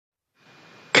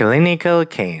Clinical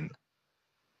Kane.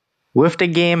 With the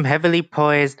game heavily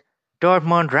poised,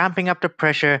 Dortmund ramping up the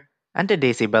pressure, and the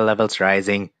decibel levels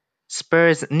rising,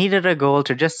 Spurs needed a goal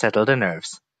to just settle the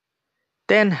nerves.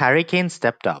 Then Harry Kane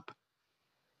stepped up.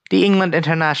 The England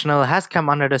international has come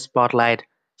under the spotlight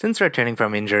since returning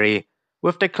from injury,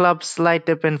 with the club's slight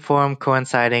dip in form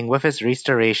coinciding with his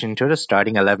restoration to the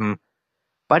starting 11,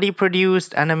 but he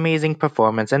produced an amazing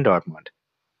performance in Dortmund.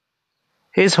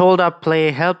 His hold-up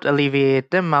play helped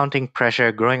alleviate the mounting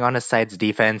pressure growing on his side's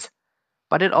defense,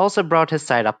 but it also brought his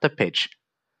side up the pitch,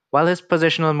 while his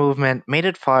positional movement made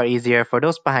it far easier for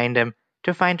those behind him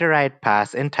to find the right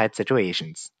pass in tight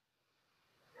situations.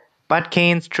 But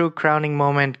Kane's true crowning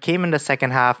moment came in the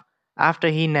second half after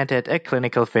he netted a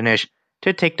clinical finish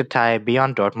to take the tie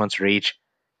beyond Dortmund's reach,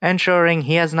 ensuring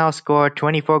he has now scored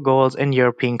 24 goals in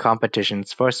European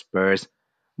competitions for Spurs,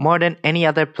 more than any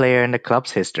other player in the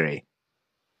club's history.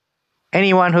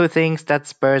 Anyone who thinks that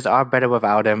Spurs are better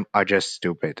without him are just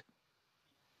stupid.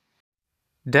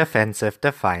 Defensive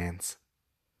defiance.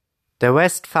 The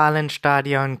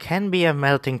Westfalenstadion can be a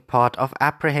melting pot of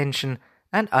apprehension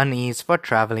and unease for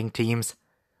traveling teams,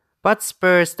 but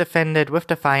Spurs defended with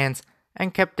defiance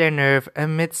and kept their nerve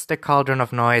amidst the cauldron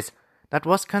of noise that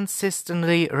was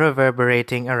consistently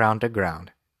reverberating around the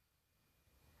ground.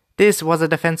 This was a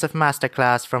defensive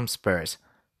masterclass from Spurs,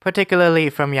 particularly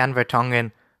from Jan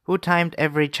Vertonghen, who timed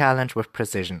every challenge with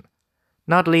precision,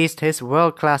 not least his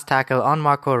world-class tackle on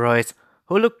Marco Reus,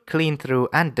 who looked clean through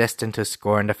and destined to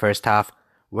score in the first half,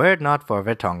 were it not for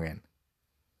Vertonghen.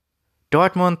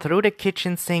 Dortmund threw the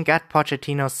kitchen sink at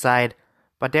Pochettino's side,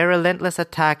 but their relentless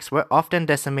attacks were often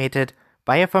decimated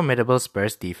by a formidable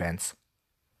Spurs defense.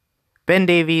 Ben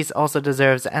Davies also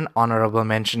deserves an honorable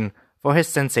mention for his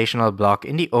sensational block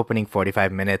in the opening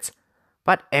 45 minutes,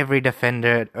 but every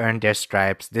defender earned their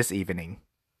stripes this evening.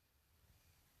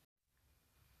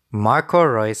 Marco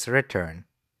Reus' return.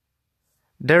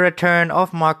 The return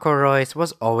of Marco Reus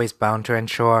was always bound to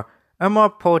ensure a more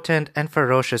potent and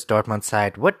ferocious Dortmund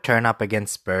side would turn up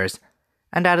against Spurs,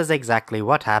 and that is exactly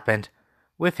what happened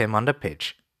with him on the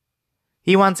pitch.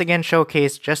 He once again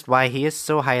showcased just why he is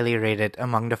so highly rated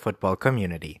among the football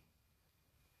community.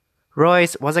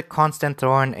 Reus was a constant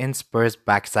thorn in Spurs'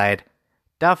 backside,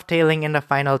 dovetailing in the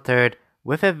final third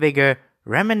with a vigor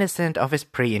reminiscent of his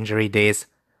pre-injury days,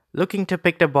 looking to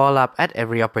pick the ball up at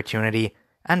every opportunity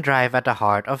and drive at the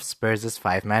heart of Spurs'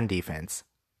 five-man defense.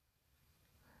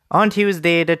 On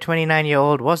Tuesday, the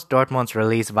 29-year-old was Dortmund's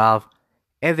release valve.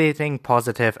 Everything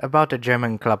positive about the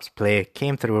German club's play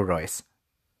came through Reus.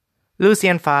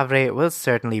 Lucien Favre will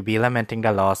certainly be lamenting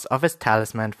the loss of his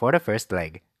talisman for the first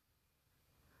leg.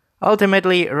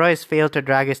 Ultimately, Reus failed to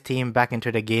drag his team back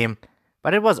into the game,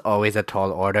 but it was always a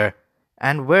tall order,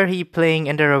 and were he playing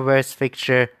in the reverse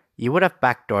fixture, you would have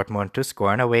backed Dortmund to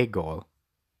score an away goal.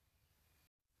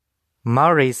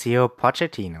 Mauricio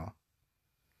Pochettino.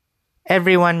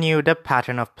 Everyone knew the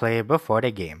pattern of play before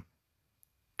the game.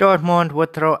 Dortmund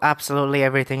would throw absolutely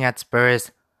everything at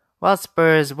Spurs, while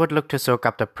Spurs would look to soak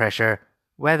up the pressure,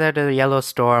 weather the yellow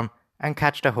storm, and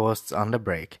catch the hosts on the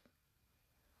break.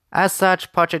 As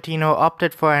such, Pochettino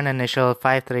opted for an initial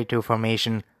 5-3-2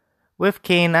 formation, with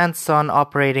Kane and Son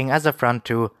operating as a front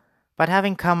two, but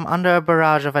having come under a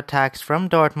barrage of attacks from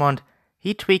Dortmund,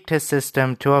 he tweaked his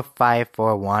system to a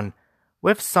 5-4-1,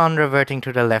 with Son reverting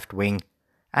to the left wing,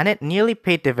 and it nearly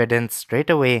paid dividends straight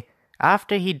away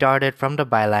after he darted from the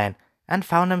byline and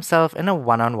found himself in a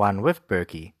one-on-one with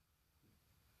Berkey.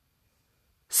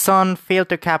 Son failed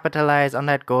to capitalize on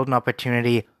that golden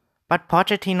opportunity, but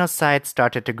Pochettino's side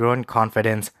started to grow in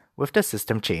confidence with the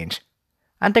system change,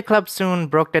 and the club soon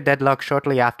broke the deadlock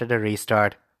shortly after the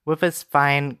restart with his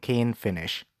fine Kane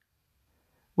finish.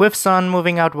 With Son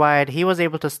moving out wide, he was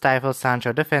able to stifle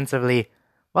Sancho defensively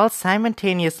while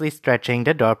simultaneously stretching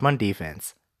the Dortmund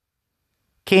defense.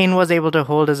 Kane was able to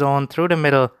hold his own through the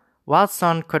middle, while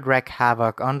Son could wreak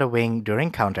havoc on the wing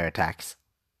during counterattacks.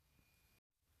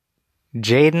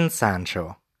 Jadon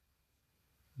Sancho.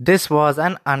 This was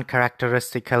an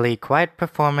uncharacteristically quiet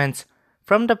performance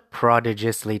from the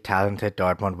prodigiously talented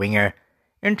Dortmund winger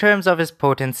in terms of his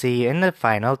potency in the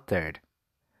final third.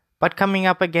 But coming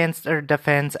up against a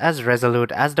defense as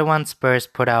resolute as the one Spurs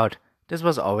put out, this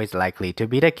was always likely to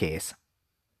be the case.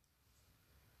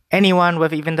 Anyone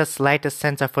with even the slightest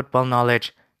sense of football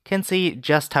knowledge can see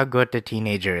just how good the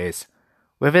teenager is,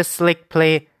 with his slick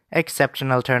play,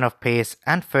 exceptional turn of pace,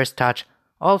 and first touch,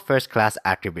 all first-class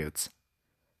attributes.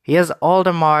 He has all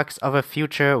the marks of a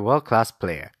future world-class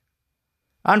player.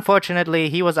 Unfortunately,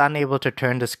 he was unable to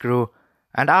turn the screw,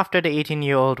 and after the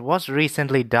 18-year-old was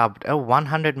recently dubbed a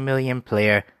 100 million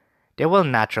player, there will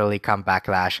naturally come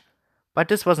backlash, but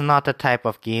this was not the type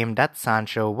of game that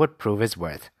Sancho would prove his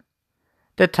worth.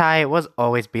 The tie was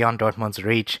always beyond Dortmund's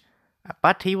reach,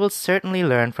 but he will certainly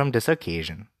learn from this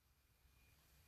occasion.